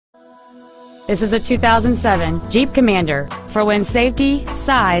This is a 2007 Jeep Commander for when safety,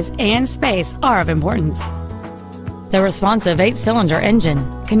 size, and space are of importance. The responsive 8-cylinder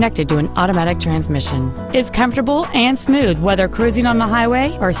engine, connected to an automatic transmission, is comfortable and smooth whether cruising on the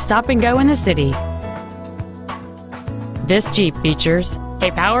highway or stop and go in the city. This Jeep features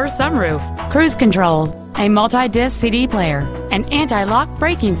a power sunroof, cruise control, a multi-disc CD player, an anti-lock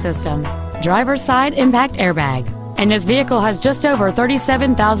braking system, driver's side impact airbag, and this vehicle has just over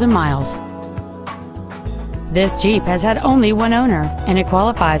 37,000 miles. This Jeep has had only one owner, and it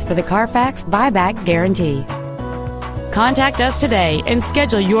qualifies for the Carfax buyback guarantee. Contact us today and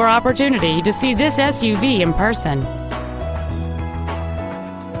schedule your opportunity to see this SUV in person.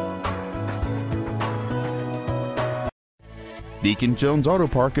 Deacon Jones Auto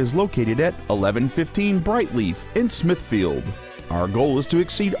Park is located at 1115 Brightleaf in Smithfield. Our goal is to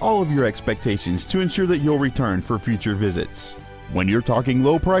exceed all of your expectations to ensure that you'll return for future visits. When you're talking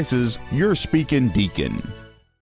low prices, you're speaking Deacon.